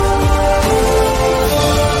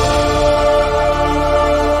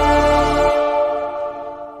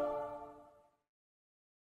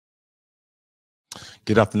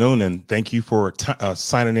Good afternoon, and thank you for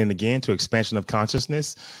signing in again to Expansion of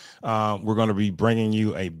Consciousness. We're going to be bringing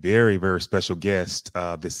you a very, very special guest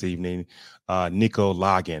this evening, Nico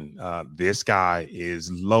Loggin. This guy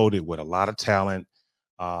is loaded with a lot of talent,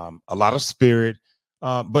 a lot of spirit,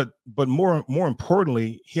 but more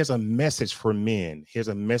importantly, he has a message for men. He has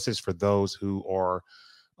a message for those who are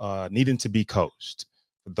needing to be coached,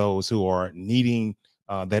 for those who are needing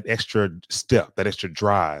that extra step, that extra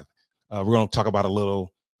drive. We're going to talk about a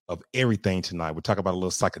little of everything tonight. We'll talk about a little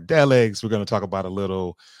psychedelics. We're going to talk about a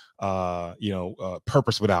little,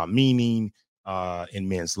 purpose without meaning in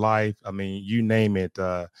men's life. I mean, you name it.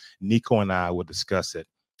 Nico and I will discuss it.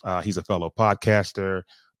 He's a fellow podcaster.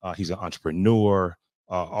 He's an entrepreneur.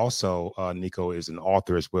 Also, Nico is an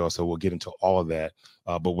author as well. So we'll get into all of that.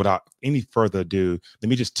 But without any further ado, let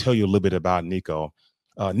me just tell you a little bit about Nico.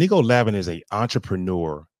 Nico Lavin is an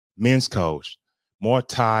entrepreneur, men's coach, Muay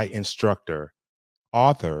Thai instructor,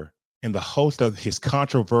 author, and the host of his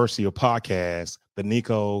controversial podcast, The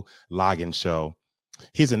Nico Loggin Show.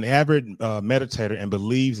 He's an avid meditator and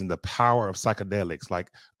believes in the power of psychedelics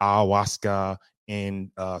like ayahuasca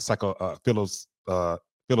and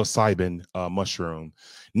psilocybin mushroom.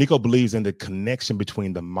 Nico believes in the connection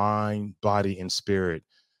between the mind, body, and spirit.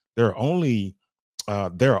 They're all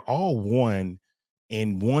one,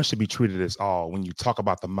 and one should be treated as all when you talk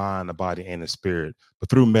about the mind, the body, and the spirit. But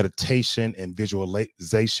through meditation and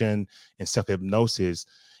visualization and self-hypnosis,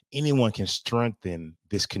 anyone can strengthen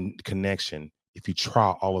this connection if you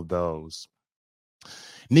try all of those.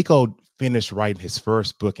 Nico finished writing his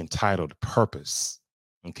first book entitled Purpose.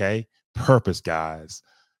 Okay? Purpose, guys.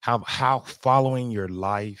 How following your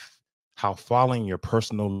life, how following your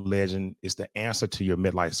personal legend is the answer to your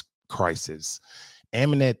midlife crisis.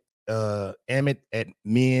 Aiming at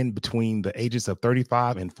men between the ages of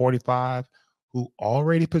 35 and 45 who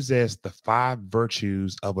already possess the 5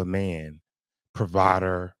 virtues of a man: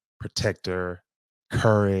 provider, protector,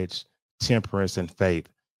 courage, temperance, and faith.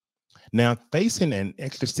 Now, facing an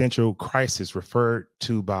existential crisis referred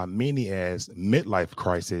to by many as midlife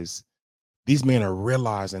crisis, these men are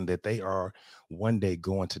realizing that they are one day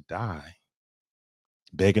going to die.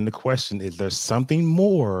 Begging the question, is there something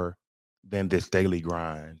more than this daily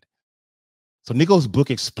grind? So Nico's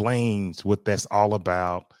book explains what that's all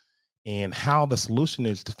about and how the solution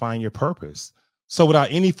is to find your purpose. So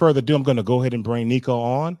without any further ado, I'm going to go ahead and bring Nico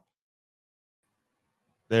on.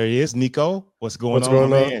 There he is. Nico, what's going on,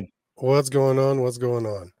 my man? What's going on? What's going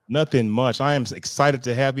on? Nothing much. I am excited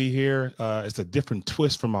to have you here. It's a different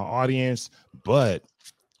twist from our audience, but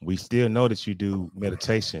we still know that you do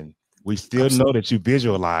meditation. We still know that you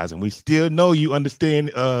visualize, and we still know you understand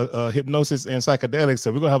hypnosis and psychedelics.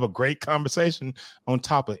 So we're gonna have a great conversation on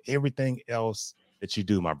top of everything else that you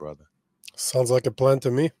do, my brother. Sounds like a plan to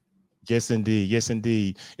me. Yes, indeed. Yes,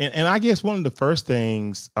 indeed. And I guess one of the first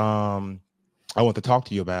things I want to talk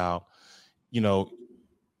to you about, you know,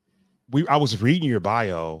 I was reading your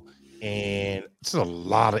bio, and it's a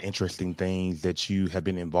lot of interesting things that you have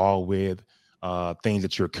been involved with, things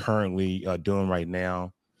that you're currently doing right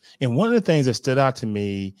now. And one of the things that stood out to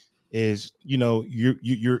me is,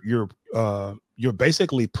 you're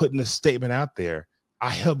basically putting a statement out there. I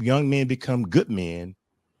help young men become good men,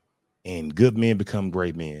 and good men become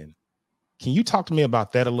great men. Can you talk to me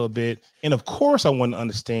about that a little bit? And of course, I want to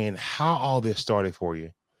understand how all this started for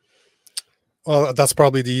you. Well, that's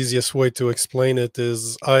probably the easiest way to explain it.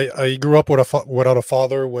 Is I grew up without a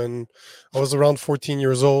father. When I was around 14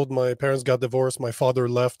 years old, my parents got divorced. My father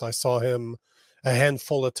left. I saw him a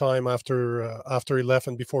handful of time after he left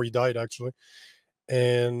and before he died, actually.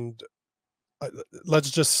 And let's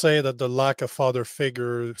just say that the lack of father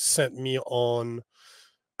figure sent me on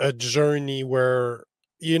a journey where,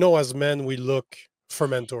 as men, we look for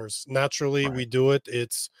mentors. Naturally, Right. we do it.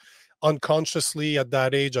 It's unconsciously at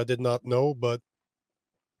that age, I did not know, but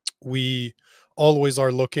we always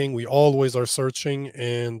are looking, we always are searching.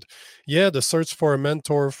 And yeah, the search for a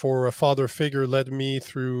mentor, for a father figure, led me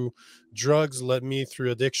through drugs, led me through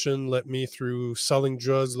addiction, led me through selling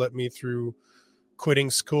drugs, led me through quitting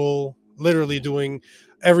school, literally doing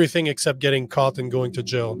everything except getting caught and going to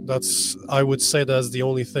jail. That's, I would say, that's the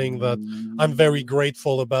only thing that I'm very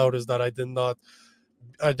grateful about, is that I did not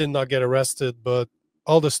get arrested. But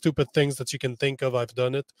all the stupid things that you can think of, I've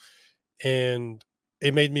done it. And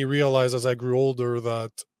it made me realize as I grew older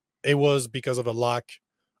that it was because of a lack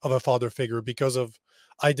of a father figure, because of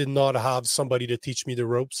I did not have somebody to teach me the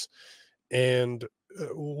ropes. And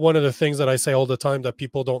one of the things that I say all the time that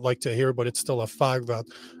people don't like to hear, but it's still a fact, that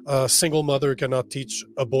a single mother cannot teach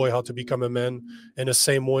a boy how to become a man, in the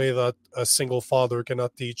same way that a single father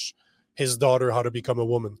cannot teach his daughter how to become a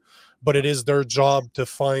woman. but it is their job to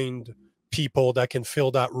find people that can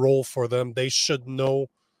fill that role for them. They should know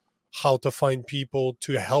how to find people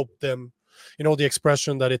to help them. You know, the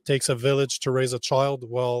expression that it takes a village to raise a child.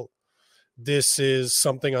 Well, this is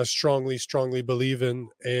something I strongly, strongly believe in.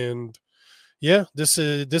 And yeah, this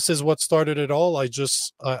is what started it all.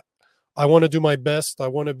 I want to do my best. I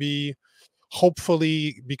want to be,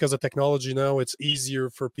 hopefully, because of technology now, it's easier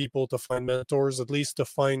for people to find mentors, at least to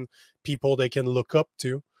find people they can look up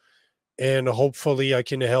to. And hopefully I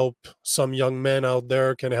can help some young men out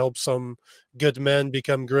there, can help some good men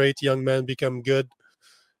become great, young men become good.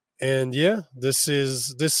 And yeah, this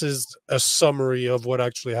is a summary of what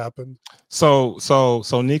actually happened. So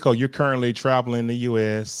Nico, you're currently traveling the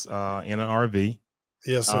U.S. In an RV,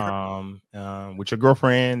 Yes, sir. with your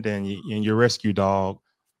girlfriend and, and your rescue dog.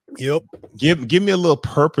 Yep. Give me a little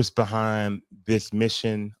purpose behind this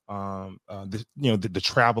mission. This, the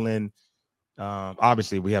traveling.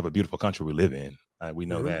 Obviously, we have a beautiful country we live in. We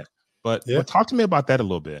know that, but Yeah. talk to me about that a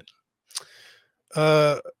little bit.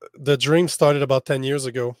 The dream started about 10 years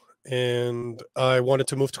ago, and I wanted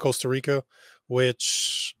to move to Costa Rica,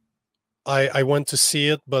 which I went to see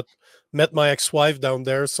it, but met my ex-wife down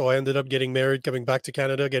there. So I ended up getting married, coming back to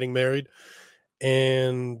Canada, getting married.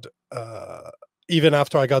 And even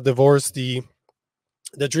after I got divorced, the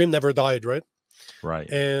dream never died, right? Right.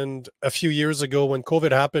 And a few years ago, when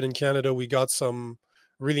COVID happened in Canada, we got some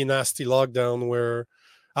really nasty lockdown where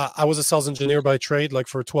I was a sales engineer by trade. Like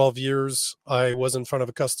for 12 years, I was in front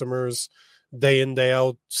of customers day in, day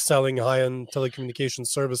out, selling high-end telecommunication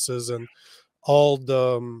services, and all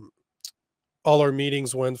the all our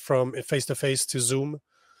meetings went from face-to-face to Zoom.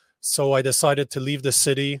 So I decided to leave the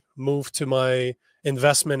city, move to my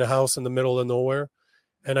investment house in the middle of nowhere,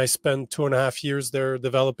 and I spent 2.5 years there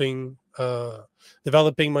developing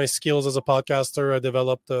my skills as a podcaster. I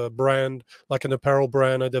developed a brand, like an apparel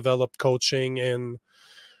brand. I developed coaching, and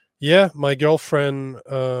yeah, my girlfriend at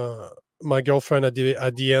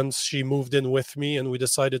the end, she moved in with me, and we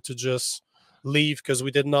decided to just leave because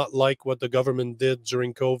we did not like what the government did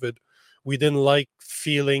during COVID. We didn't like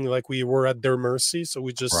feeling like we were at their mercy, so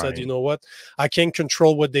we just said, you Right. know what, I can't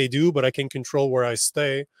control what they do, but I can control where I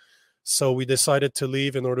stay. So we decided to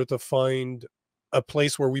leave in order to find a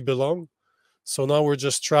place where we belong. So now we're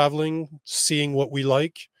just traveling, seeing what we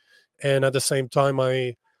like, and at the same time,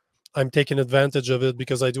 I'm taking advantage of it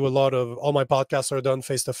because I do a lot of all my podcasts are done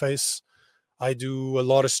face to face. I do a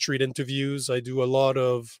lot of street interviews. I do a lot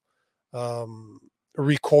of um,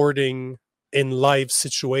 recording in live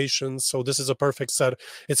situations. So this is a perfect set.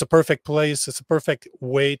 It's a perfect place. It's a perfect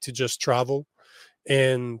way to just travel.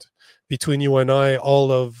 And between you and I,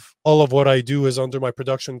 all of what I do is under my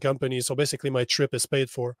production company. So basically, my trip is paid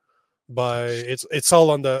for by it's all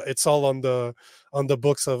on the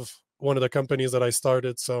books of one of the companies that I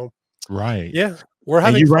started. So Right. yeah, we're And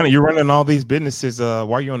having fun. you're running all these businesses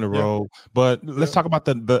while you're on the Yeah, road. But let's yeah, talk about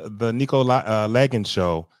the Nico Lagan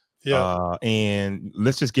show. yeah. And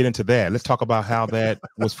let's just get into that. Let's talk about how that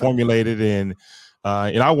was formulated, and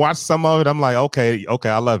I watched some of it. I'm like, okay,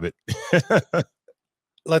 I love it.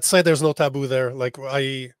 Let's say there's no taboo there. Like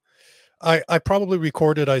I probably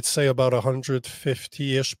recorded, I'd say, about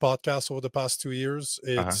 150-ish podcasts over the past 2 years.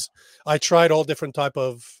 Uh-huh. I tried all different type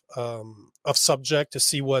of subject to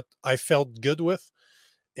see what I felt good with.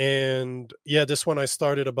 And yeah, this one I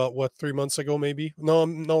started about, what, 3 months ago, maybe.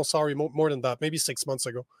 No, sorry, more than that, maybe 6 months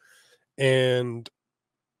ago. And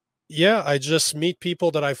yeah, I just meet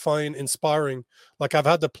people that I find inspiring. Like I've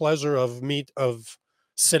had the pleasure of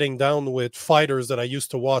sitting down with fighters that I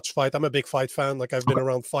used to watch fight. I'm a big fight fan. Like I've been Okay.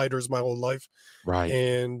 around fighters my whole life, Right.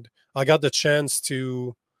 and I got the chance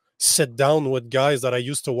to sit down with guys that I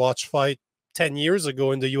used to watch fight 10 years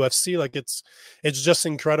ago in the UFC. Like it's just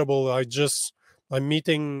incredible. I'm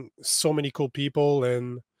meeting so many cool people,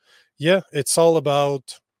 and yeah, it's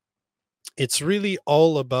really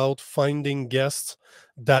all about finding guests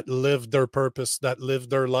that live their purpose, that live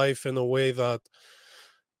their life in a way that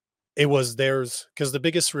it was theirs. Because the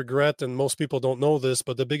biggest regret, and most people don't know this,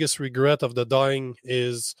 but the biggest regret of the dying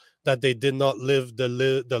is that they did not live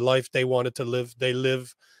the life they wanted to live. They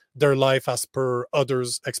live their life as per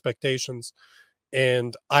others' expectations.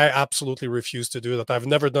 And I absolutely refuse to do that. I've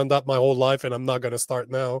never done that my whole life, and I'm not going to start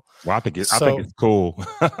now. Well, I think So, it's cool.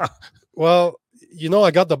 well,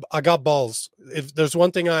 I got balls. If there's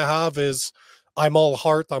one thing I have is I'm all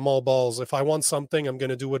heart, I'm all balls. If I want something, I'm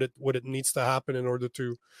gonna do what it needs to happen in order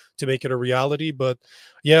to make it a reality. But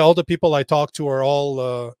yeah, all the people I talk to are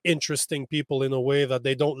all interesting people in a way that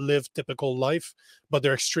they don't live typical life, but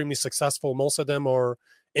they're extremely successful. Most of them are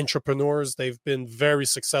entrepreneurs. They've been very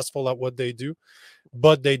successful at what they do,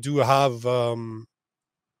 but they do have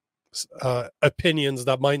opinions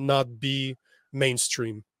that might not be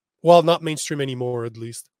mainstream. Well, not mainstream anymore, at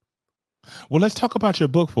least. Well, let's talk about your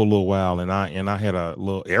book for a little while. And I had a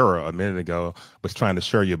little error a minute ago, was trying to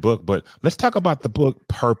share your book, but let's talk about the book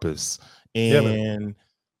Purpose. Yeah, man.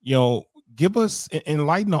 And, give us,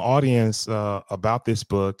 enlighten the audience about this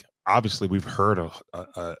book. Obviously, we've heard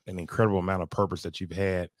an incredible amount of purpose that you've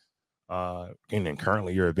had and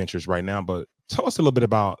currently your adventures right now. But tell us a little bit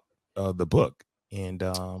about the book and,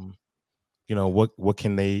 what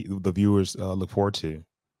can the viewers look forward to?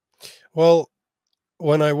 Well,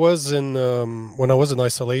 when I was in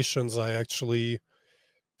isolations, I actually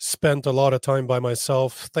spent a lot of time by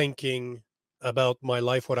myself thinking about my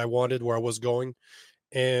life, what I wanted, where I was going.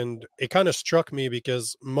 And it kind of struck me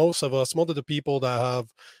because most of the people that have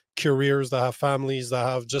careers, that have families, that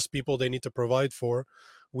have just people they need to provide for,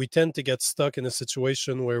 we tend to get stuck in a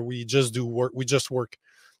situation where we just do work, we just work.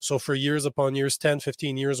 So for years upon years, 10,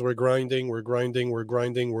 15 years, we're grinding,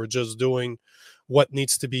 we're just doing what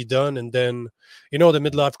needs to be done. And then, the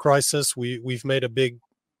midlife crisis, we've made a big,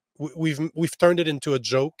 we've turned it into a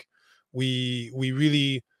joke. We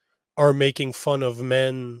really are making fun of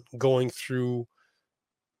men going through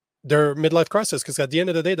their midlife crisis, because at the end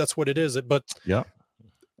of the day, that's what it is. But Yeah.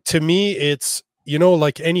 to me, it's,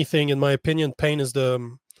 like anything, in my opinion, pain is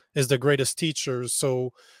the greatest teacher.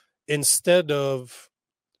 So instead of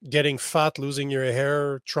getting fat, losing your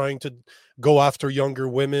hair, trying to go after younger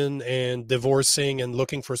women and divorcing and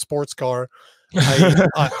looking for sports car,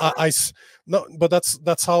 no, but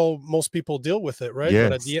that's how most people deal with it, right?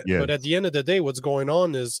 But at the end of the day, what's going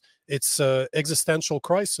on is it's a existential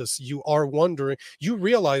crisis. You are wondering, you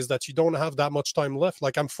realize that you don't have that much time left.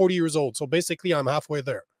 Like, I'm 40 years old, so basically I'm halfway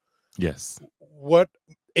there. Yes. What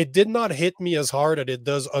it did not hit me as hard as it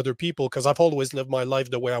does other people, because I've always lived my life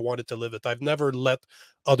the way I wanted to live it. I've never let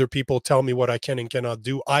other people tell me what I can and cannot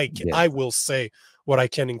do. I will say what I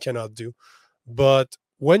can and cannot do. But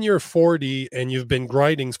when you're 40 and you've been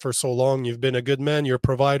grinding for so long, you've been a good man, you're a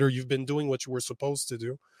provider, you've been doing what you were supposed to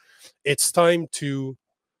do, it's time to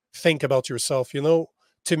think about yourself.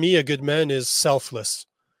 To me, a good man is selfless.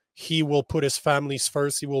 He will put his families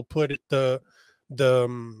first. He will put the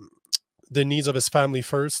needs of his family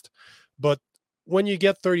first. But when you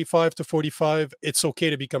get 35 to 45, it's okay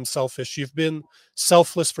to become selfish. You've been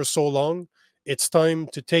selfless for so long. It's time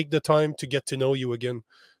to take the time to get to know you again.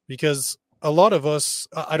 Because a lot of us,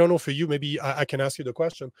 I don't know for you, maybe I can ask you the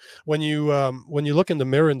question. When you look in the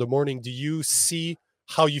mirror in the morning, do you see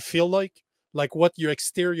how you feel like what your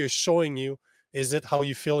exterior is showing you? Is it how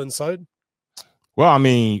you feel inside? Well, I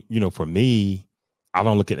mean, for me, I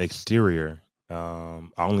don't look at exterior. I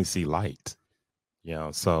only see light.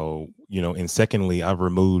 So, and secondly, I've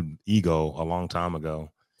removed ego a long time ago.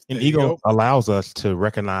 And There you ego go. allows us to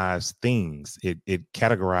recognize things. It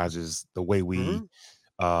categorizes the way we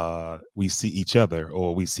see each other,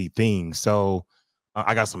 or we see things. So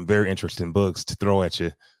I got some very interesting books to throw at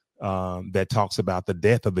you that talks about the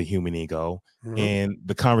death of the human ego. And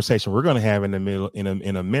the conversation we're going to have in the middle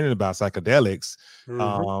in a minute about psychedelics.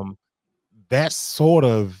 That sort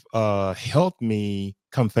of helped me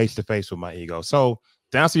come face to face with my ego. So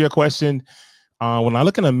to answer your question, when I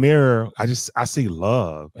look in a mirror, I see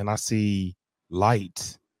love, and I see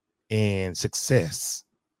light and success.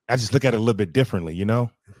 I just look at it a little bit differently,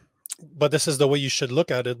 But this is the way you should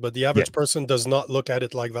look at it. But the average person does not look at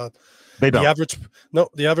it like that. They don't.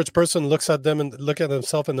 The average person looks at them and look at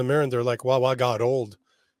themselves in the mirror, and they're like, wow, I got old.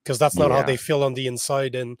 Because that's not how they feel on the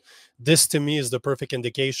inside. And this, to me, is the perfect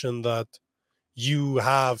indication that you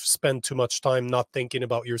have spent too much time not thinking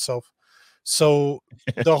about yourself. So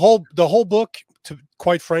the whole book,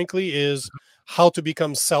 quite frankly, is how to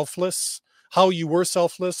become selfless, how you were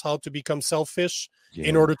selfless, how to become selfish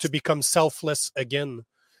in order to become selfless again.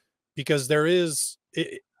 Because the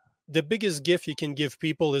biggest gift you can give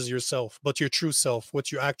people is yourself, but your true self,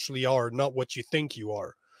 what you actually are, not what you think you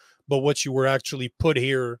are, but what you were actually put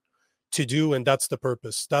here to do. And that's the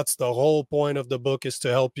purpose. That's the whole point of the book, is to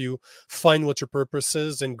help you find what your purpose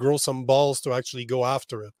is and grow some balls to actually go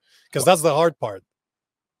after it, because that's the hard part.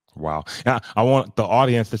 Wow. Now, I want the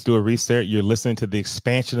audience to do a research. You're listening to The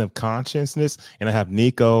Expansion of Consciousness, and I have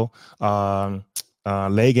Nico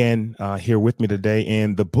Lagan here with me today.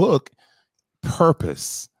 And the book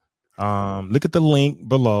Purpose, look at the link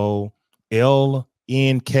below,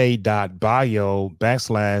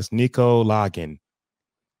 lnk.bio/Nico Lagan.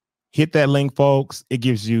 Hit that link, folks. It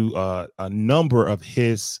gives you a number of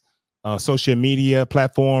his social media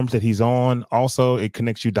platforms that he's on. Also, it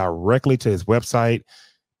connects you directly to his website.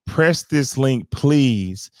 Press this link,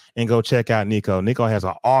 please, and go check out Nico. Nico has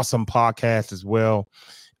an awesome podcast as well.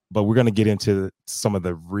 but we're gonna get into some of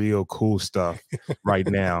the real cool stuff right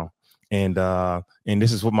now. And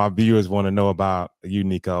this is what my viewers want to know about you,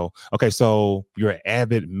 Nico. Okay, so you're an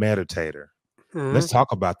avid meditator. Mhm. Let's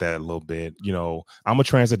talk about that a little bit. You know, I'm a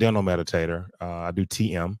transcendental meditator. I do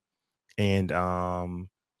TM, and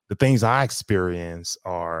the things I experience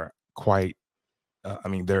are quite. I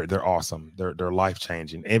mean, they're awesome. They're life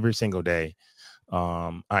changing every single day.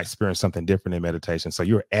 I experience something different in meditation. So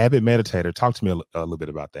you're an avid meditator. Talk to me a little bit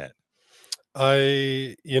about that.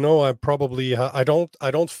 I probably I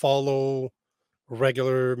don't follow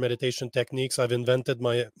regular meditation techniques. I've invented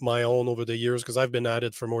my own over the years because I've been at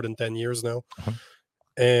it for more than 10 years now. Uh-huh.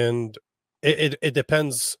 And it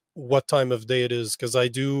depends what time of day it is, because I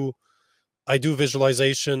do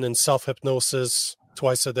visualization and self-hypnosis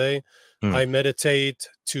twice a day. Mm, I meditate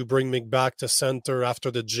to bring me back to center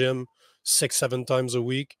after the gym 6 7 times a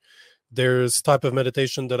week. There's type of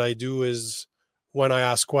meditation that I do is when I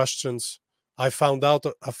ask questions. I found out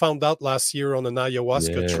last year on an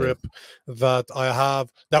ayahuasca yeah. trip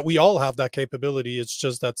that we all have that capability. It's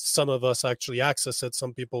just that some of us actually access it,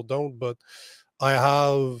 some people don't. But I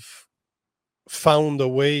have found a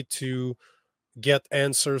way to get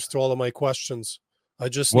answers to all of my questions. Well, I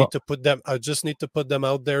just need to put them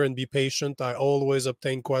out there and be patient. I always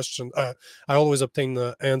obtain questions. I always obtain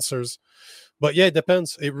the answers. But yeah, it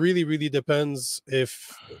depends. It really, really depends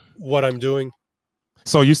if what I'm doing.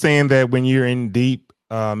 so you're saying that when you're in deep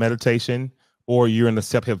meditation or you're in the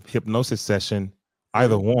self hypnosis session,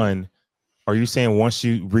 either Mhm. one, are you saying once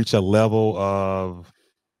you reach a level of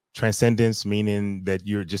transcendence, meaning that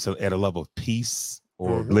you're just at a level of peace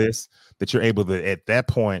or Mhm. bliss, that you're able to, at that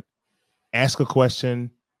point, ask a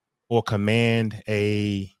question or command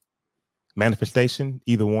a manifestation,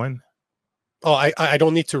 either one? Oh, I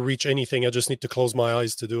don't need to reach anything. I just need to close my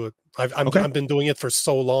eyes to do it. Okay. I've been doing it for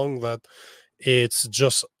so long that it's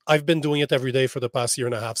just I've been doing it every day for the past year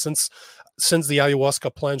and a half since the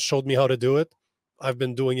ayahuasca plant showed me how to do it. I've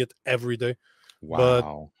been doing it every day. But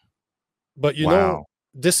Wow. but Wow.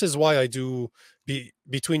 this is why I do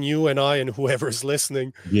between you and I and whoever is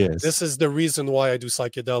listening. This Yes. is the reason why I do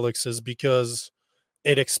psychedelics, is because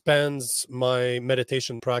it expands my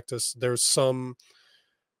meditation practice. There's some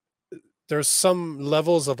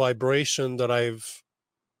levels of vibration that I've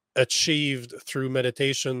achieved through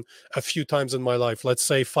meditation a few times in my life, let's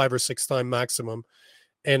say 5 or 6 times maximum.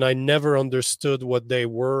 And I never understood what they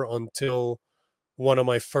were until one of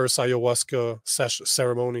my first ayahuasca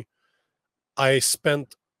ceremony. I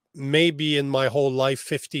spent maybe in my whole life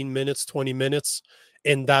 15 minutes, 20 minutes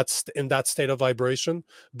in that state of vibration,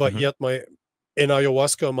 but Mhm. yet my in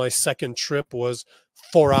ayahuasca my second trip was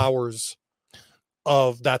 4 hours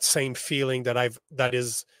of that same feeling that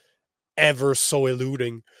is ever so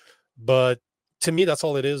eluding. But to me, that's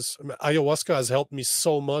all it is. Ayahuasca has helped me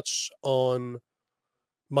so much on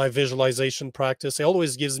my visualization practice. It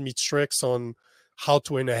always gives me tricks on how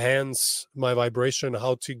to enhance my vibration,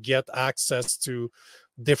 how to get access to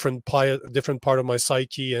different part of my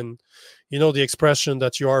psyche. And the expression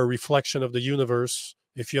that you are a reflection of the universe.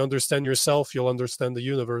 If you understand yourself, you'll understand the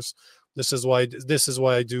universe. This is why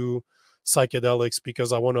I do psychedelics,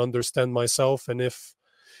 because I want to understand myself. And if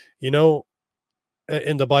you know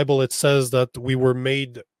in the Bible it says that we were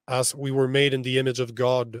made in the image of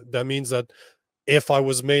God. That means that if I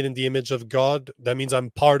was made in the image of God, that means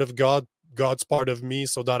I'm part of God. God's part of me,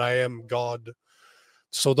 so that I am God.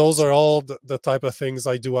 So those are all the type of things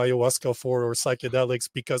I do ayahuasca for, or psychedelics,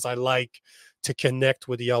 because I like to connect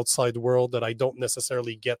with the outside world that I don't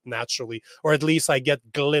necessarily get naturally, or at least I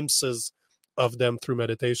get glimpses of them through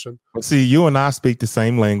meditation. But see, you and I speak the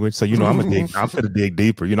same language, so I'm gonna dig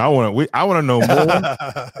deeper. I want to know more,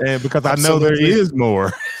 and because I know there Absolutely. is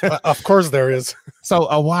more. Of course there is. So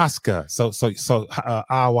ayahuasca,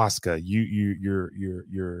 ayahuasca.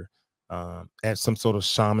 You're at some sort of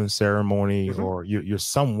shaman ceremony, Mhm. or you're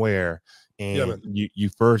somewhere, Yeah, and man. you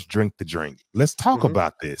first drink the drink. Let's talk Mhm.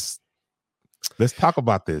 about this. Let's talk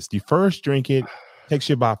about this. You first drink it, takes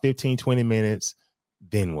you about 15-20 minutes.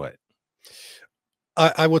 Then what?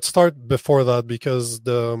 I would start before that, because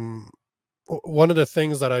one of the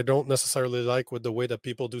things that I don't necessarily like with the way that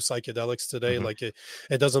people do psychedelics today, Mhm. like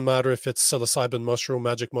it doesn't matter if it's psilocybin mushroom,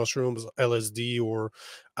 magic mushrooms, LSD, or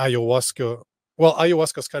ayahuasca. Well,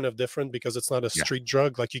 ayahuasca is kind of different because it's not a Yeah. street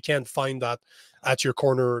drug. Like, you can't find that at your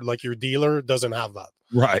corner. Like, your dealer doesn't have that.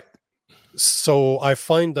 Right. So I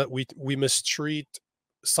find that we mistreat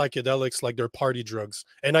psychedelics like they're party drugs.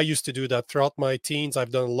 And I used to do that throughout my teens.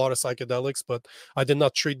 I've done a lot of psychedelics, but I did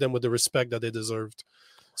not treat them with the respect that they deserved.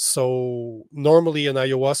 So normally an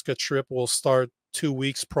ayahuasca trip will start 2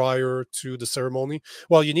 weeks prior to the ceremony.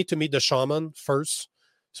 Well, you need to meet the shaman first.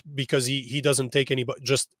 because he doesn't take anybody,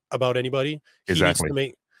 just about anybody. He needs Exactly. to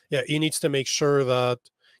make, yeah, he needs to make sure that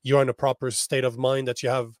you're in a proper state of mind, that you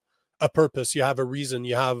have a purpose, you have a reason,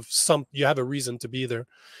 you have a reason to be there.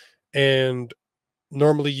 And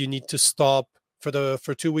normally you need to stop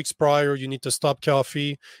for 2 weeks prior. You need to stop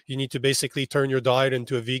coffee. You need to basically turn your diet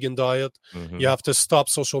into a vegan diet. You have to stop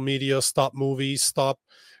social media, stop movies, stop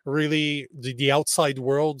really the outside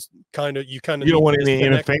world. You kind of You don't need want to any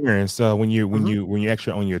disconnect. interference when you Mhm. when you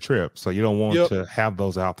actually on your trip. So you don't want Yep, to have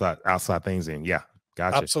those outside things in. Yeah,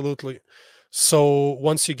 gotcha. absolutely. So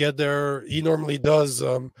once you get there, he normally does.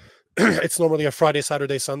 It's normally a Friday,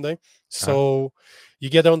 Saturday, Sunday. Uh-huh. So you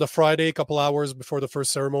get there on the Friday, a couple hours before the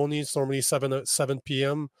first ceremony. It's normally 7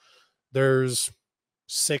 p.m. There's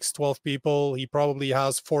 12 people. He probably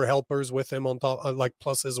has 4 helpers with him on top, like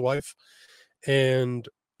plus his wife. And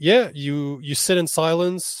yeah, you sit in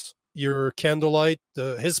silence. Your candlelight.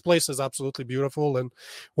 His place is absolutely beautiful. And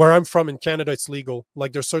where I'm from in Canada, it's legal.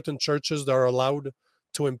 Like there's certain churches that are allowed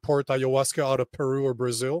to import ayahuasca out of Peru or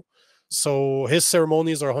Brazil. So his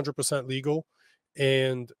ceremonies are 100% legal.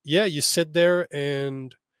 And yeah, you sit there,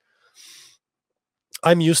 and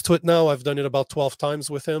I'm used to it now. I've done it about 12 times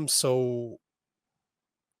with him. So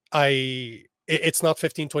it's not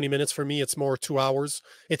 15-20 minutes for me. It's more 2 hours.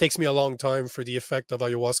 It takes me a long time for the effect of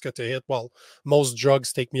ayahuasca to hit. Well, most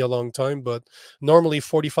drugs take me a long time, but normally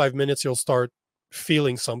 45 minutes you'll start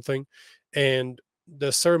feeling something. And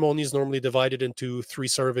the ceremony is normally divided into 3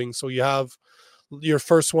 servings. So you have your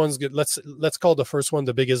first one's good. Let's call the first one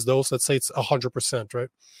the biggest dose. Let's say it's 100%, right?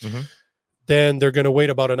 Mm-hmm. Then they're going to wait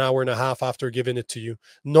about an hour and a half after giving it to you.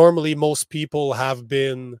 Normally most people have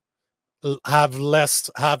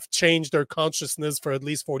changed their consciousness for at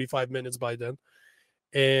least 45 minutes by then.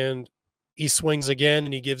 And he swings again,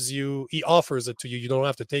 and he offers it to you. You don't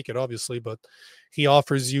have to take it, obviously, but he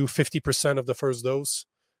offers you 50% of the first dose.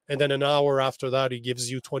 And then an hour after that, he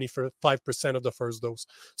gives you 25% of the first dose.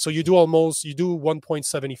 So you do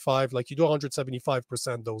 1.75, like you do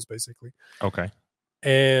 175% dose basically. Okay.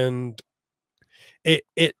 And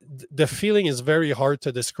the feeling is very hard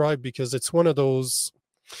to describe, because it's one of those,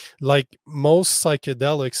 like most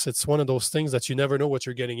psychedelics, it's one of those things that you never know what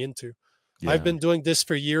you're getting into. Yeah. I've been doing this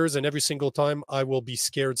for years, and every single time I will be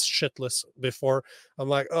scared shitless before. I'm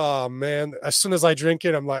like, oh man, as soon as I drink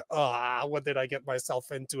it, I'm like, what did I get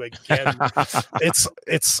myself into again?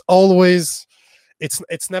 it's always,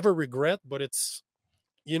 it's never regret, but it's,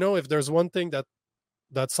 if there's one thing that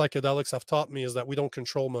psychedelics have taught me, is that we don't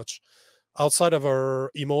control much. Outside of our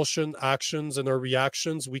emotion, actions, and our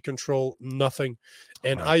reactions, we control nothing.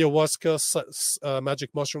 And Right. ayahuasca, magic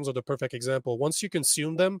mushrooms are the perfect example. Once you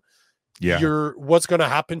consume them, Yeah. what's going to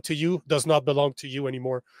happen to you does not belong to you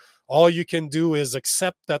anymore. All you can do is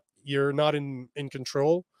accept that you're not in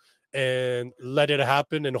control, and let it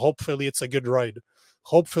happen. And hopefully it's a good ride.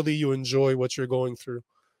 Hopefully you enjoy what you're going through.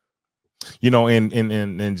 And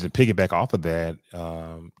to piggyback off of that,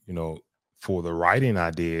 for the writing I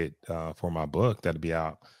did for my book that'll be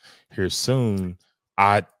out here soon,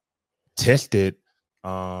 I tested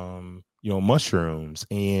mushrooms,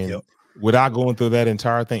 and Yep. without going through that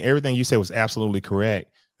entire thing, everything you said was absolutely correct.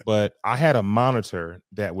 But I had a monitor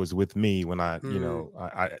that was with me when I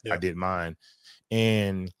Yeah. did mine,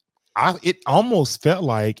 and it almost felt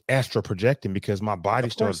like astral projecting, because my body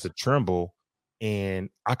Of started course. to tremble, and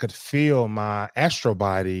I could feel my astral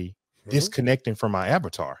body disconnecting from my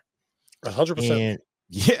avatar. 100%. And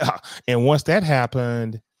yeah, and once that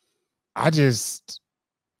happened, it just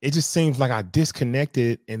seems like I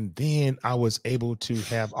disconnected, and then I was able to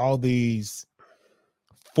have all these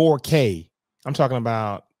 4K. I'm talking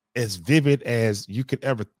about as vivid as you could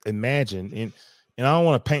ever imagine. And I don't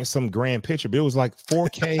want to paint some grand picture, but it was like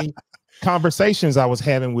 4K conversations I was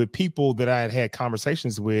having with people that I had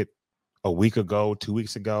conversations with a week ago, 2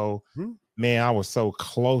 weeks ago. Man, I was so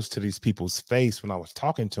close to these people's face when I was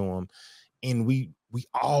talking to them, and we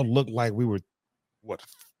all looked like we were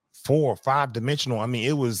 4 or 5 dimensional. I mean,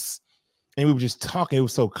 it was, and we were just talking. It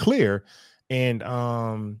was so clear. And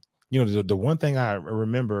the one thing I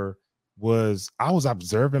remember was I was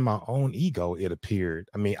observing my own ego. It appeared.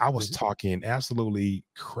 I mean, I was talking absolutely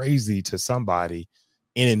crazy to somebody,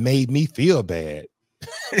 and it made me feel bad.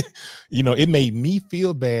 It made me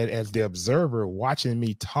feel bad as the observer watching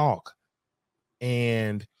me talk.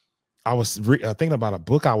 And I was thinking about a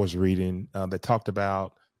book I was reading that talked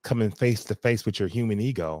about coming face to face with your human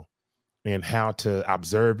ego, and how to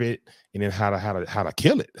observe it, and then how to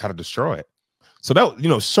kill it, how to destroy it. So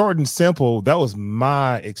that, short and simple, that was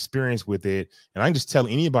my experience with it. And I can just tell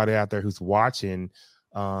anybody out there who's watching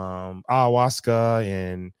ayahuasca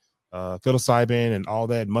and psilocybin and all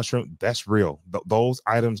that mushroom, that's real. Those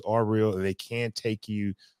items are real, and they can take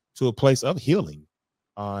you to a place of healing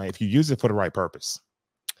if you use it for the right purpose.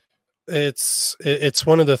 It's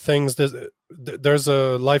one of the things that there's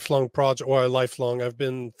a lifelong project, or a lifelong. I've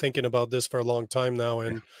been thinking about this for a long time now,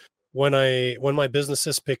 and when my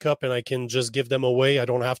businesses pick up and I can just give them away, I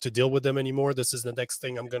don't have to deal with them anymore. This is the next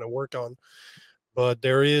thing I'm going to work on. But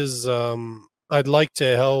there is, I'd like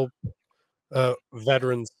to help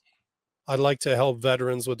veterans. I'd like to help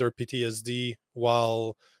veterans with their PTSD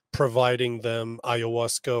while providing them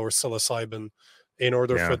ayahuasca or psilocybin in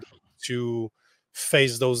order for Yeah. them to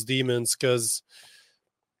face those demons. Because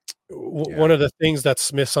Yeah. one of the things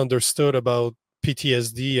that's misunderstood about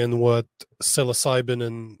PTSD and what psilocybin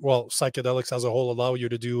and, well, psychedelics as a whole allow you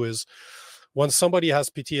to do is, when somebody has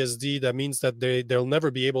PTSD, that means that they'll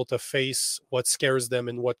never be able to face what scares them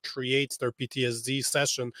and what creates their PTSD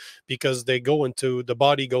session, because the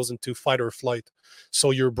body goes into fight or flight.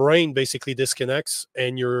 So your brain basically disconnects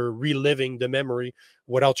and you're reliving the memory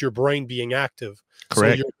without your brain being active.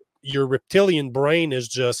 Correct. So your reptilian brain is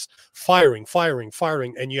just firing,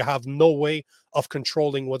 and you have no way of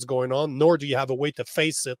controlling what's going on, nor do you have a way to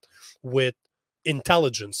face it with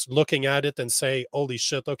intelligence, looking at it and say, holy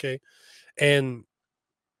shit, okay. And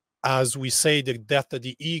as we say, the death of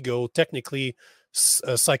the ego, technically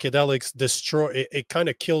psychedelics destroy it, kind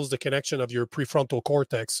of kills the connection of your prefrontal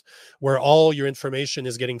cortex, where all your information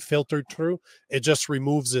is getting filtered through. It just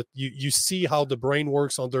removes it. You see how the brain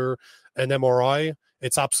works under an MRI.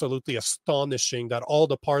 It's absolutely astonishing that all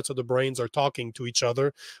the parts of the brains are talking to each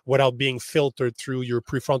other without being filtered through your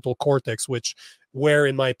prefrontal cortex, where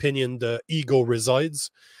in my opinion the ego resides.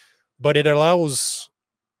 But it allows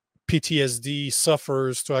PTSD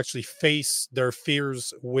sufferers to actually face their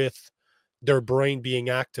fears with their brain being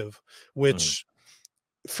active, which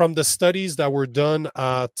from the studies that were done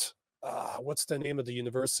at what's the name of the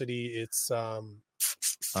university? It's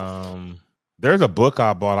there's a book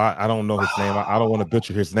I bought. I don't know his name. I don't want to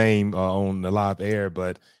butcher his name on the live air,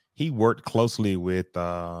 but he worked closely with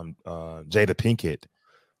Jada Pinkett.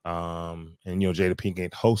 And Jada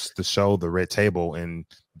Pinkett hosts the show The Red Table, and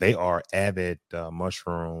they are avid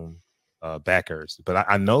mushroom backers. But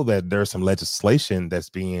I know that there's some legislation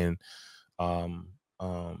that's being I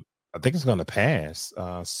think it's going to pass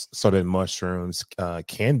so that mushrooms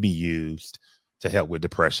can be used to help with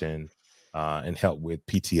depression and help with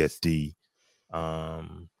PTSD.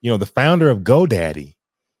 The founder of GoDaddy,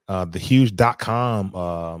 the huge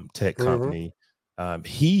 .com tech company,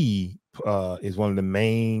 he is one of the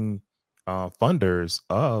main funders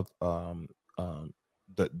of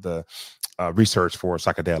the research for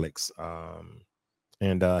psychedelics,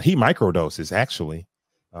 and he microdoses actually.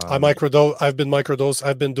 I've been microdose.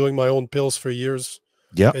 I've been doing my own pills for years.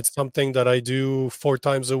 Yeah, it's something that I do 4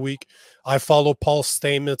 times a week. I follow Paul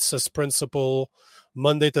Stamets' principle,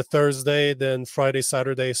 Monday to Thursday, then Friday,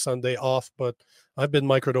 Saturday, Sunday off. But I've been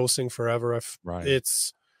microdosing forever. Right.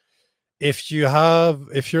 It's if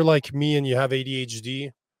you're like me and you have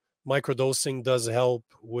ADHD, microdosing does help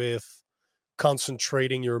with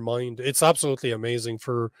concentrating your mind. It's absolutely amazing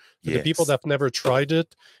for the people that have never tried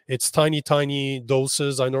it. It's tiny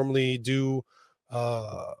doses. I normally do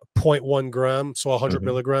 0.1 gram, so 100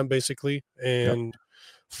 milligram basically, and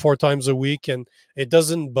 4 times a week. And it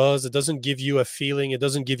doesn't buzz, it doesn't give you a feeling, it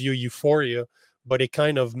doesn't give you euphoria, but it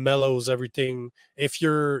kind of mellows everything. If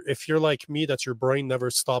you're like me, that your brain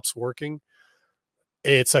never stops working,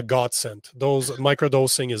 it's a godsend. Those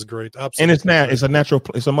microdosing is great. Absolutely. And it's a natural,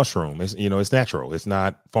 it's a mushroom. It's it's natural. It's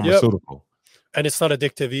not pharmaceutical. Yep. And it's not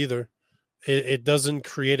addictive either. It doesn't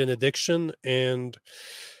create an addiction. And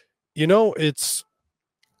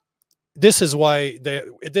this is why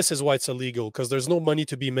it's illegal, because there's no money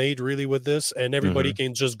to be made really with this, and everybody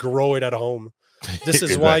can just grow it at home. This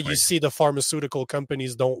is why you see the pharmaceutical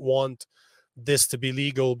companies don't want this to be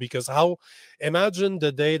legal, because imagine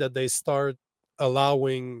the day that they start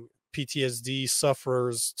allowing PTSD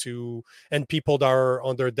sufferers and people that are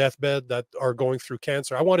on their deathbed, that are going through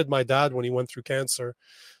cancer. I wanted my dad, when he went through cancer,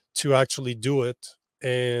 to actually do it.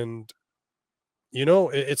 And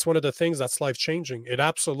it's one of the things that's life changing. It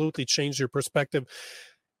absolutely changed your perspective.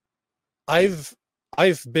 I've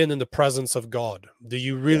been in the presence of God. Do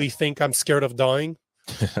you really think I'm scared of dying?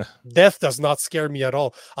 Death does not scare me at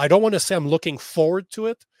all. I don't want to say I'm looking forward to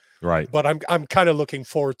it, right? But I'm kind of looking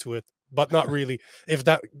forward to it, but not really.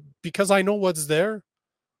 Because I know what's there.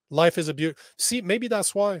 Life is a beauty. See, maybe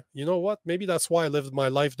that's why. You know what? Maybe that's why I lived my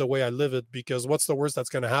life the way I live it. Because what's the worst that's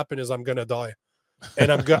going to happen is I'm going to die,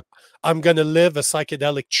 and I'm going to live a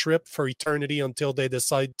psychedelic trip for eternity until they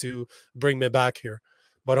decide to bring me back here.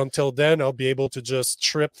 But until then, I'll be able to just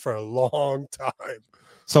trip for a long time.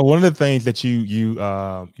 So one of the things that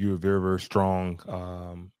you're very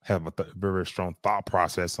strong, have a very strong thought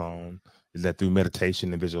process on, is that through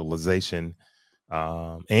meditation and visualization,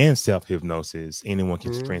 and self hypnosis, anyone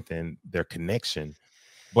can strengthen their connection.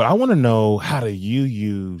 But I want to know, how do you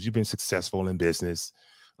use? You've been successful in business.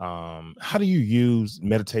 How do you use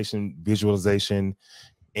meditation, visualization,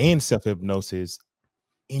 and self hypnosis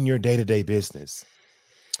in your day to day business?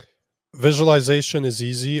 Visualization is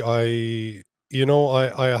easy. I've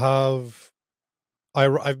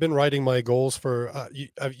been writing my goals for.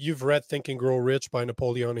 You've read Think and Grow Rich by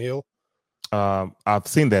Napoleon Hill. I've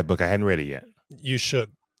seen that book. I hadn't read it yet. You should,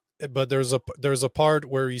 but there's a part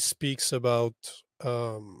where he speaks about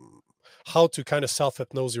how to kind of self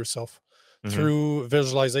hypnose yourself through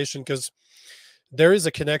visualization, because there is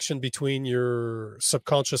a connection between your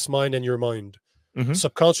subconscious mind and your mind.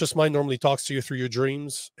 Subconscious mind normally talks to you through your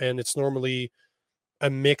dreams, and it's normally a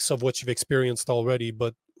mix of what you've experienced already.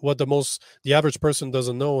 But what the average person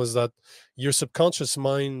doesn't know is that your subconscious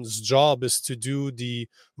mind's job is to do the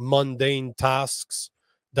mundane tasks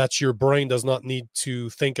that your brain does not need to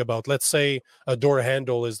think about. Let's say a door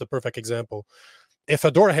handle is the perfect example. If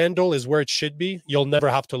a door handle is where it should be, you'll never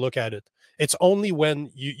have to look at it. It's only when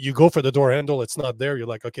you go for the door handle, it's not there. You're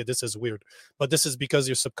like, okay, this is weird. But this is because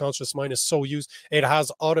your subconscious mind is so used. It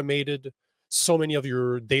has automated so many of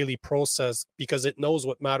your daily process because it knows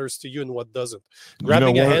what matters to you and what doesn't.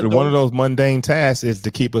 Grabbing a handle, one of those mundane tasks is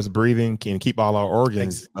to keep us breathing and keep all our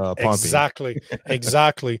organs pumping.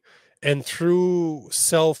 Exactly. And through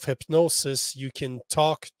self-hypnosis, you can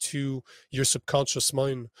talk to your subconscious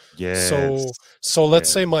mind. So let's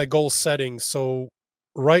say my goal setting. So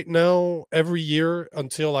right now, every year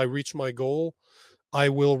until I reach my goal, I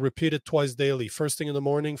will repeat it twice daily, first thing in the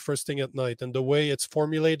morning, first thing at night. And the way it's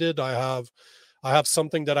formulated, I have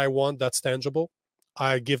something that I want that's tangible.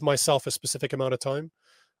 I give myself a specific amount of time.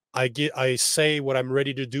 I say what I'm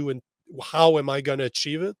ready to do and how am I going to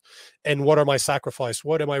achieve it, and what are my sacrifices?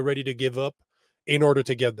 What am I ready to give up in order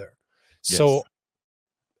to get there? Yes. So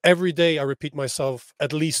every day I repeat myself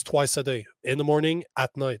at least twice a day, in the morning,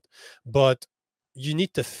 at night. But you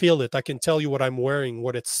need to feel it. I can tell you what I'm wearing,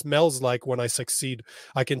 what it smells like when I succeed.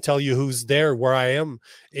 I can tell you who's there, where I am.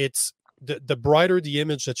 It's the brighter the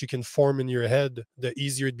image that you can form in your head, the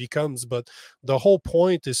easier it becomes. But the whole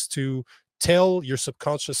point is to tell your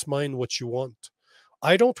subconscious mind what you want.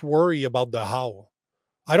 I don't worry about the how.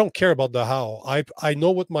 I don't care about the how. I know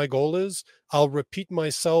what my goal is. I'll repeat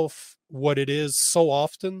myself what it is so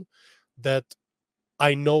often that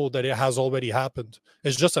I know that it has already happened.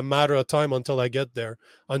 It's just a matter of time until I get there,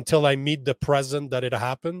 until I meet the present that it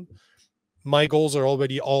happened. My goals are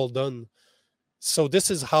already all done. So this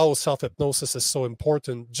is how self-hypnosis is so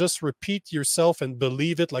important. Just repeat yourself and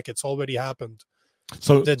believe it like it's already happened.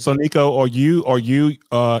 So Nico, are you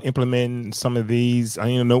implementing some of these?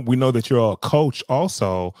 We know that you're a coach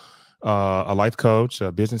also, a life coach, a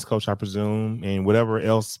business coach, I presume, and whatever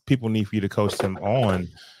else people need for you to coach them on.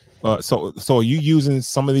 So are you using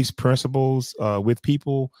some of these principles with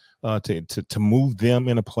people to move them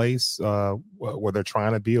in a place where they're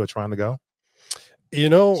trying to be or trying to go?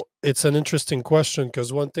 It's an interesting question,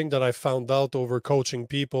 because one thing that I found out over coaching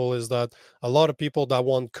people is that a lot of people that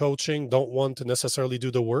want coaching don't want to necessarily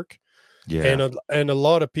do the work. Yeah. And a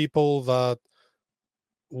lot of people that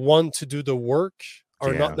want to do the work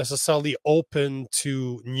are not necessarily open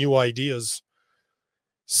to new ideas.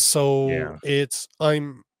 So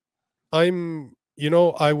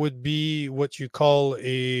I would be what you call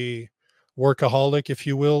a workaholic, if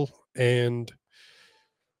you will. And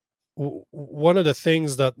one of the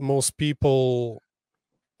things that most people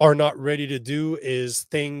are not ready to do is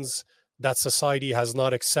things that society has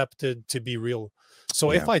not accepted to be real.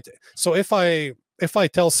 So if I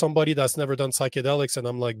tell somebody that's never done psychedelics and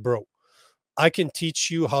I'm like, bro, I can teach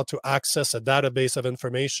you how to access a database of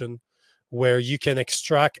information where you can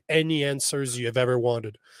extract any answers you have ever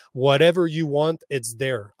wanted. Whatever you want, it's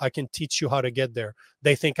there. I can teach you how to get there.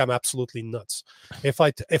 They think I'm absolutely nuts. If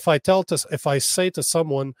I say to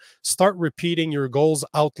someone, start repeating your goals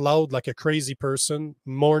out loud like a crazy person,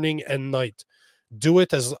 morning and night. Do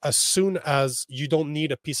it as soon as you don't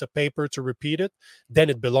need a piece of paper to repeat it, then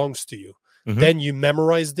it belongs to you. Then you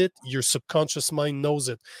memorized it, your subconscious mind knows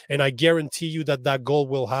it, and I guarantee you that goal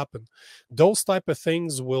will happen. Those type of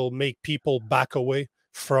things will make people back away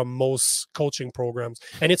from most coaching programs.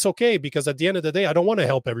 And it's okay, because at the end of the day, I don't want to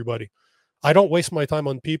help everybody. I don't waste my time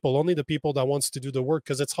on people, only the people that wants to do the work,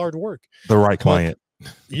 because it's hard work. The right client.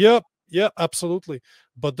 Yep. Yeah, absolutely.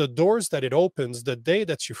 But the doors that it opens, the day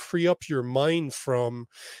that you free up your mind from,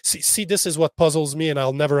 see, this is what puzzles me, and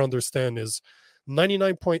I'll never understand is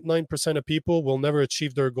 99.9% of people will never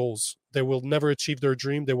achieve their goals. They will never achieve their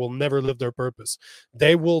dream. They will never live their purpose.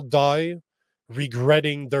 They will die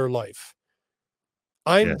regretting their life.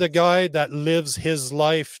 I'm the Yes. guy that lives his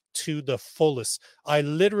life to the fullest. I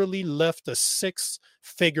literally left a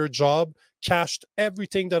six-figure job, cashed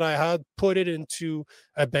everything that I had, put it into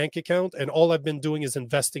a bank account, and all I've been doing is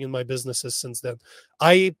investing in my businesses since then.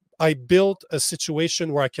 I built a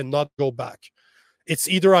situation where I cannot go back. It's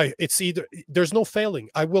either there's no failing.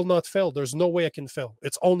 I will not fail. There's no way I can fail.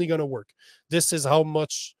 It's only going to work. This is how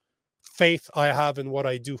much faith I have in what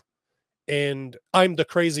I do, and I'm the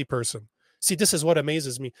crazy person. See, this is what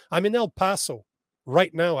amazes me. I'm in El Paso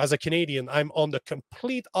right now as a Canadian. I'm on the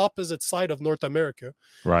complete opposite side of North America.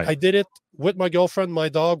 Right. I did it with my girlfriend, my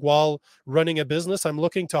dog, while running a business. I'm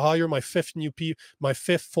looking to hire my fifth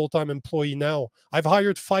full-time employee now. I've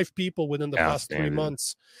hired 5 people within the past 3 Outstanding.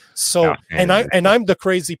 months. So, and I Outstanding. and I'm the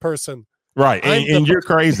crazy person. Right. I'm And you're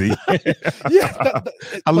crazy. yeah.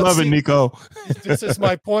 I But love it, see, Nico. this is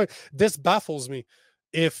my point. This baffles me.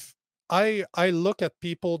 If I look at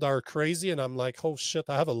people that are crazy and I'm like, oh shit,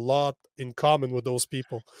 I have a lot in common with those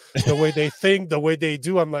people. The way they think, the way they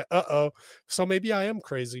do, I'm like, uh-oh. So maybe I am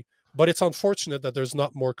crazy. But it's unfortunate that there's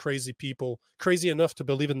not more crazy people, crazy enough to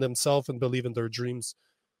believe in themselves and believe in their dreams.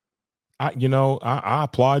 I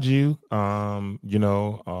applaud you. Arthur,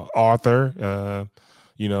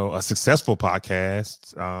 a successful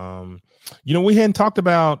podcast. We hadn't talked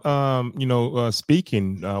about,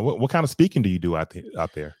 speaking. What kind of speaking do you do out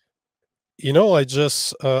there? I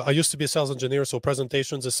used to be a sales engineer, so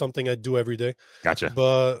presentations is something I do every day. Gotcha.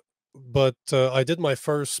 But I did my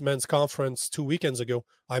first men's conference 2 weekends ago.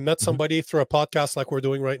 I met Mhm. somebody through a podcast like we're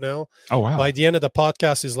doing right now. Oh, wow. By the end of the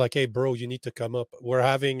podcast, he's like, "Hey, bro, you need to come up. We're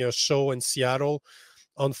having a show in Seattle.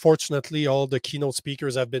 Unfortunately, all the keynote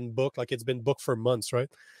speakers have been booked. Like it's been booked for months, right?"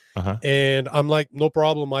 Uh-huh. And I'm like, "No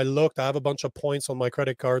problem." I looked. I have a bunch of points on my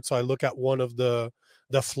credit card, so I look at one of the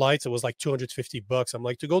flights. It was like $250. I'm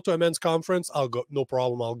like, to go to a men's conference, I'll go. No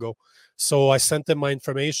problem, I'll go. So I sent him my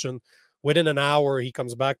information. Within an hour, he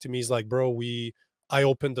comes back to me. He's like, bro, I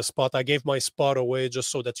opened the spot. I gave my spot away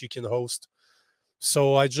just so that you can host.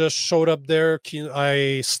 So I just showed up there.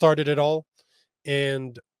 I started it all.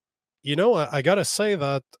 And, I got to say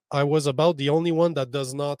that I was about the only one that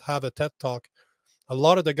does not have a TED Talk. A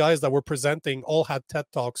lot of the guys that were presenting all had TED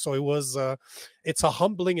Talks. So it's a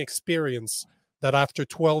humbling experience that after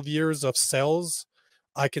 12 years of sales,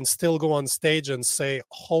 I can still go on stage and say,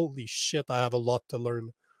 holy shit, I have a lot to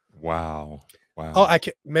learn. Wow. Oh, Wow.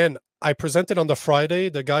 I presented on the Friday.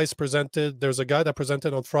 The guys presented. There's a guy that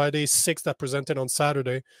presented on Friday, 6 that presented on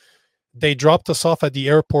Saturday. They dropped us off at the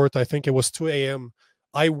airport. I think it was 2 a.m.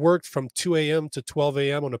 I worked from 2 a.m. to 12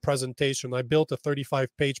 a.m. on a presentation. I built a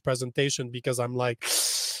 35-page presentation because I'm like,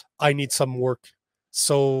 I need some work.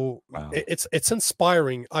 So Wow. it's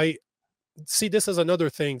inspiring. I see this is another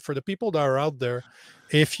thing for the people that are out there.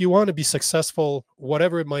 If you want to be successful,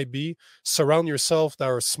 whatever it might be, surround yourself that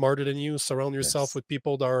are smarter than you, surround yourself Yes. with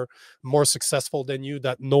people that are more successful than you,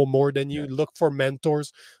 that know more than you. Yes. Look for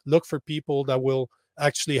mentors, look for people that will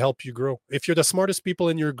actually help you grow. If you're the smartest people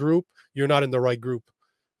in your group, you're not in the right group.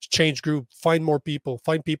 Change group, find more people,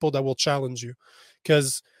 find people that will challenge you.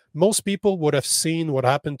 Because most people would have seen what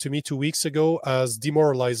happened to me 2 weeks ago as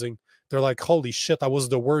demoralizing. They're like, holy shit, I was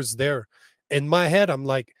the worst there. In my head, I'm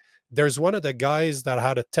like, there's one of the guys that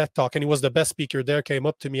had a TED Talk and he was the best speaker there, came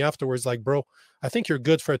up to me afterwards, like, bro, I think you're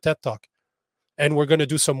good for a TED Talk. And we're going to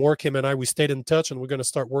do some work. Him and I, we stayed in touch and we're going to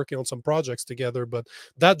start working on some projects together. But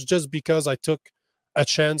that's just because I took a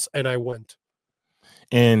chance and I went.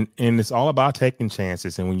 And it's all about taking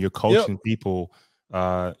chances. And when you're Yep. coaching people,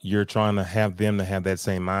 you're trying to have them to have that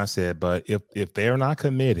same mindset. But if they're not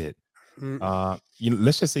committed, Mm.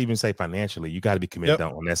 let's just even say financially, you got to be committed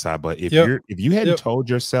Yep. on that side. But if Yep. you hadn't Yep. told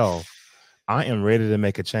yourself, I am ready to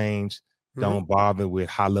make a change, Mhm. don't bother with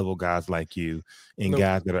high level guys like you and Nope.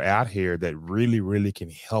 guys that are out here that really, really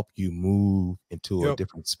can help you move into a Yep.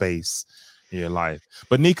 different space in your life.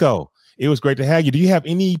 But Nico, it was great to have you. Do you have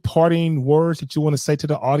any parting words that you want to say to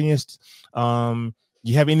the audience?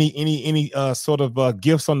 You have any sort of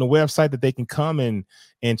gifts on the website that they can come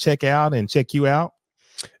and check out and check you out?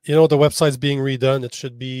 The website's being redone. It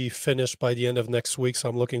should be finished by the end of next week. So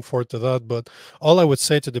I'm looking forward to that. But all I would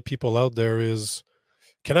say to the people out there is,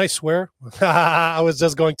 can I swear? I was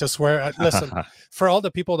just going to swear. Listen, for all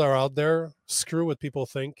the people that are out there, screw what people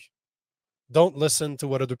think. Don't listen to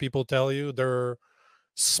what other people tell you.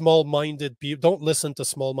 small-minded people. Don't listen to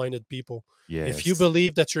small-minded people. If you Yes.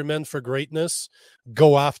 believe that you're meant for greatness,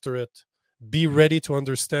 go after it. Be ready to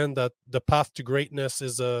understand that the path to greatness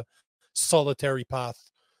is a solitary path.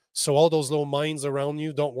 So all those little minds around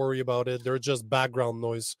you, don't worry about it. They're just background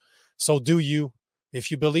noise. So do you.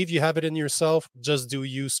 If you believe you have it in yourself, just do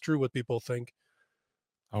you. Screw what people think.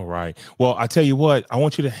 All right. Well, I tell you what, I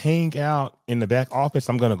want you to hang out in the back office.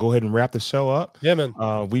 I'm going to go ahead and wrap the show up. Yeah, man.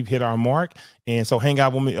 We've hit our mark. And so hang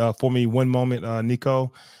out with me for me one moment,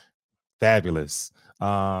 Nico. Fabulous.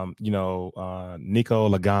 Nico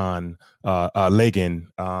Lagan.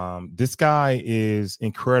 This guy is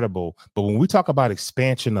incredible. But when we talk about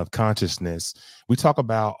expansion of consciousness, we talk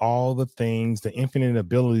about all the things, the infinite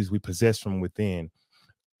abilities we possess from within.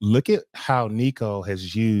 Look at how Nico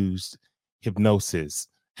has used hypnosis,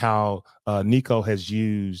 how Nico has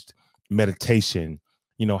used meditation,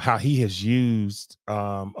 how he has used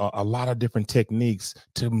a lot of different techniques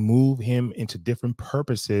to move him into different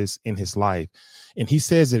purposes in his life. And he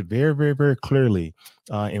says it very, very, very clearly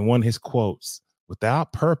in one of his quotes: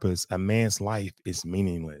 without purpose, a man's life is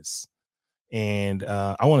meaningless. And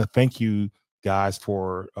I want to thank you guys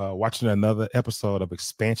for watching another episode of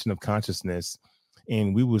Expansion of Consciousness.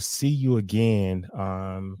 And we will see you again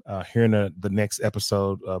here in the next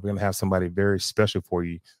episode. We're going to have somebody very special for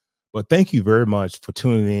you. But thank you very much for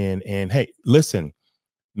tuning in. And hey, listen,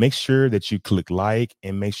 make sure that you click like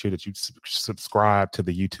and make sure that you subscribe to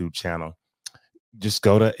the YouTube channel. Just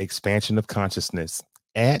go to Expansion of Consciousness,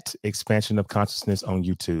 at Expansion of Consciousness on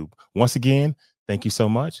YouTube. Once again, thank you so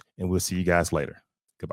much. And we'll see you guys later.